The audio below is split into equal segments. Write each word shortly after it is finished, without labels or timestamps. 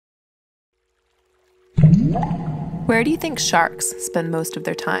Where do you think sharks spend most of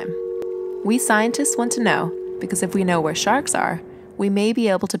their time? We scientists want to know because if we know where sharks are, we may be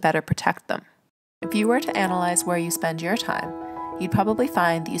able to better protect them. If you were to analyze where you spend your time, you'd probably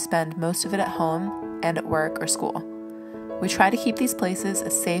find that you spend most of it at home and at work or school. We try to keep these places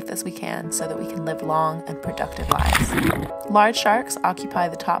as safe as we can so that we can live long and productive lives. Large sharks occupy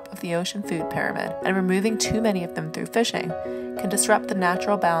the top of the ocean food pyramid, and removing too many of them through fishing can disrupt the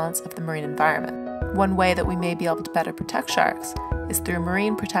natural balance of the marine environment. One way that we may be able to better protect sharks is through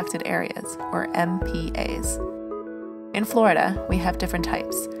marine protected areas, or MPAs. In Florida, we have different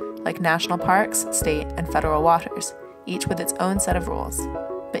types, like national parks, state, and federal waters, each with its own set of rules.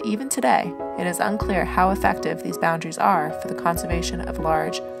 But even today, it is unclear how effective these boundaries are for the conservation of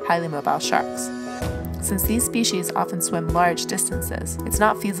large, highly mobile sharks. Since these species often swim large distances, it's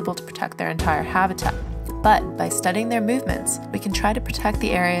not feasible to protect their entire habitat. But by studying their movements, we can try to protect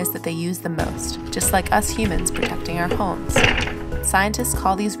the areas that they use the most, just like us humans protecting our homes. Scientists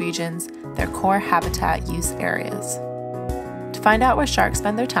call these regions their core habitat use areas. To find out where sharks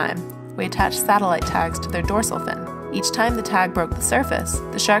spend their time, we attached satellite tags to their dorsal fin. Each time the tag broke the surface,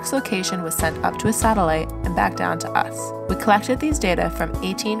 the shark's location was sent up to a satellite and back down to us. We collected these data from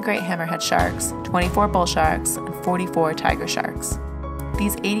 18 great hammerhead sharks, 24 bull sharks, and 44 tiger sharks.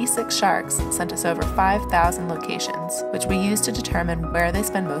 These 86 sharks sent us over 5,000 locations, which we used to determine where they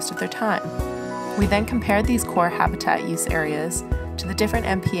spend most of their time. We then compared these core habitat use areas to the different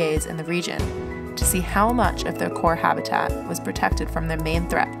MPAs in the region to see how much of their core habitat was protected from their main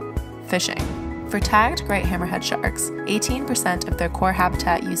threat, fishing. For tagged great hammerhead sharks, 18% of their core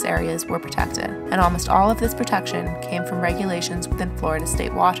habitat use areas were protected, and almost all of this protection came from regulations within Florida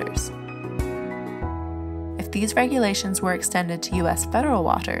state waters. If these regulations were extended to U.S. federal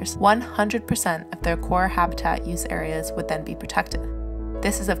waters, 100% of their core habitat use areas would then be protected.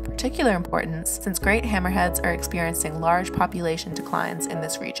 This is of particular importance since great hammerheads are experiencing large population declines in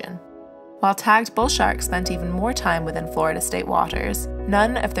this region. While tagged bull sharks spent even more time within Florida state waters,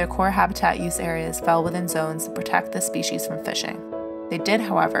 none of their core habitat use areas fell within zones that protect this species from fishing. They did,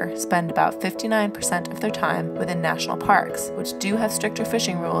 however, spend about 59% of their time within national parks, which do have stricter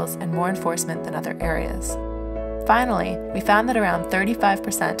fishing rules and more enforcement than other areas. Finally, we found that around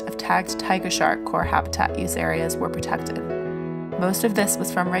 35% of tagged tiger shark core habitat use areas were protected. Most of this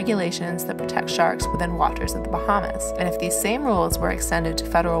was from regulations that protect sharks within waters of the Bahamas, and if these same rules were extended to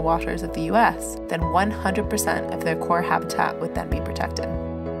federal waters of the US, then 100% of their core habitat would then be protected.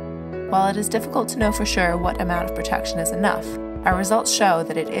 While it is difficult to know for sure what amount of protection is enough, our results show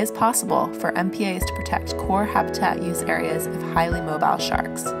that it is possible for MPAs to protect core habitat use areas of highly mobile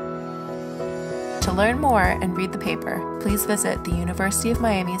sharks. To learn more and read the paper, please visit the University of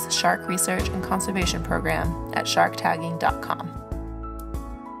Miami's Shark Research and Conservation Program at sharktagging.com.